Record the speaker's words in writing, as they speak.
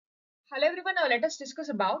Hello everyone, now let us discuss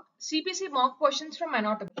about CPC mock questions from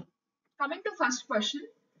anatomy. Coming to first question,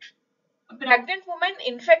 a pregnant woman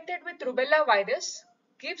infected with rubella virus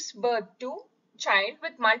gives birth to child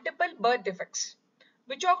with multiple birth defects.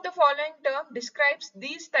 Which of the following term describes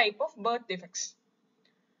these type of birth defects?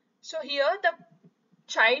 So here the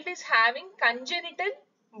child is having congenital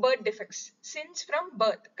birth defects since from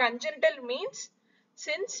birth. Congenital means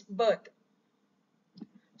since birth.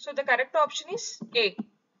 So the correct option is A,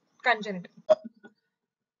 congenital.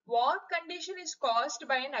 What condition is caused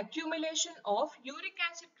by an accumulation of uric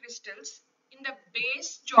acid crystals in the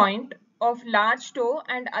base joint of large toe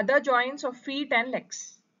and other joints of feet and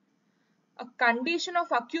legs? A condition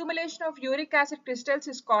of accumulation of uric acid crystals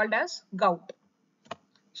is called as gout.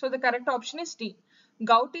 So the correct option is D.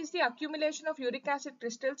 Gout is the accumulation of uric acid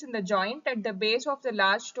crystals in the joint at the base of the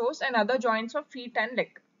large toes and other joints of feet and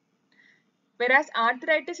leg. Whereas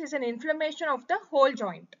arthritis is an inflammation of the whole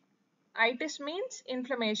joint. Itis means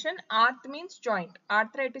inflammation, arth means joint.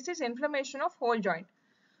 Arthritis is inflammation of whole joint.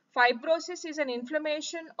 Fibrosis is an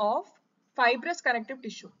inflammation of fibrous connective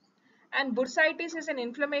tissue. And bursitis is an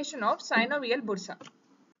inflammation of synovial bursa.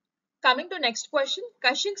 Coming to next question,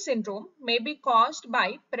 Cushing syndrome may be caused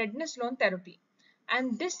by prednisolone therapy.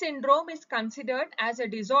 And this syndrome is considered as a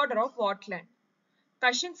disorder of what gland?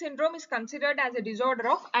 Cushing syndrome is considered as a disorder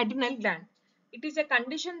of adrenal gland. It is a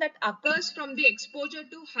condition that occurs from the exposure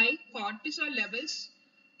to high cortisol levels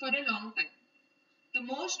for a long time. The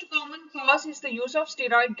most common cause is the use of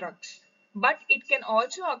steroid drugs, but it can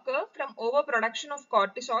also occur from overproduction of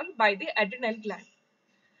cortisol by the adrenal gland.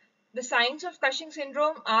 The signs of Cushing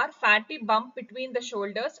syndrome are fatty bump between the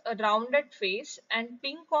shoulders, a rounded face, and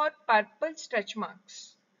pink or purple stretch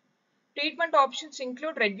marks. Treatment options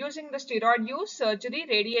include reducing the steroid use, surgery,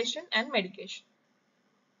 radiation, and medication.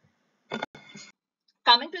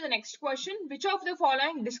 Coming to the next question, which of the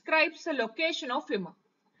following describes the location of femur?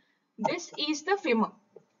 This is the femur.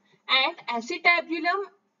 And acetabulum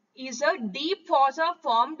is a deep fossa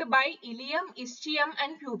formed by ilium, ischium,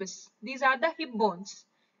 and pubis. These are the hip bones.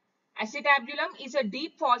 Acetabulum is a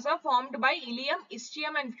deep fossa formed by ilium,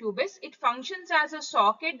 ischium, and pubis. It functions as a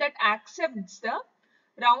socket that accepts the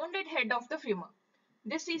rounded head of the femur.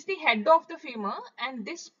 This is the head of the femur, and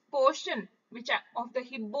this portion of the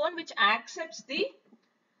hip bone which accepts the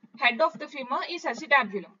head of the femur is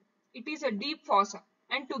acetabulum. It is a deep fossa,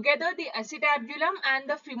 and together the acetabulum and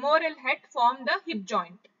the femoral head form the hip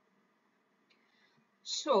joint.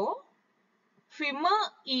 So, femur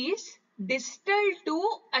is distal to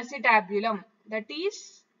acetabulum. That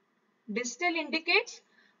is, distal indicates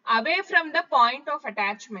away from the point of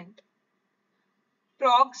attachment.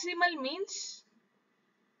 Proximal means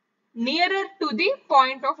nearer to the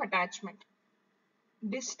point of attachment.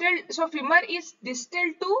 Distal, so femur is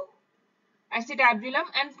distal to acetabulum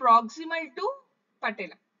and proximal to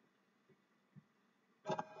patella.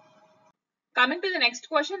 Coming to the next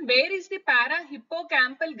question, where is the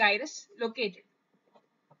parahippocampal gyrus located?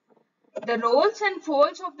 The rolls and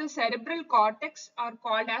folds of the cerebral cortex are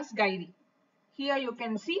called as gyri. Here you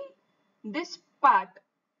can see this part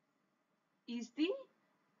is the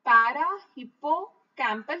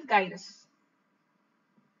parahippocampal gyrus.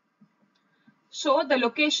 So the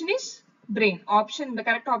location is brain. The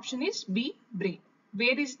correct option is B, brain.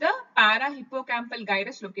 Where is the parahippocampal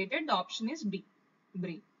gyrus located? The option is B,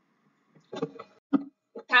 brain.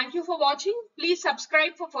 Thank you for watching. Please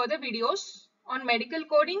subscribe for further videos on medical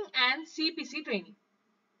coding and CPC training.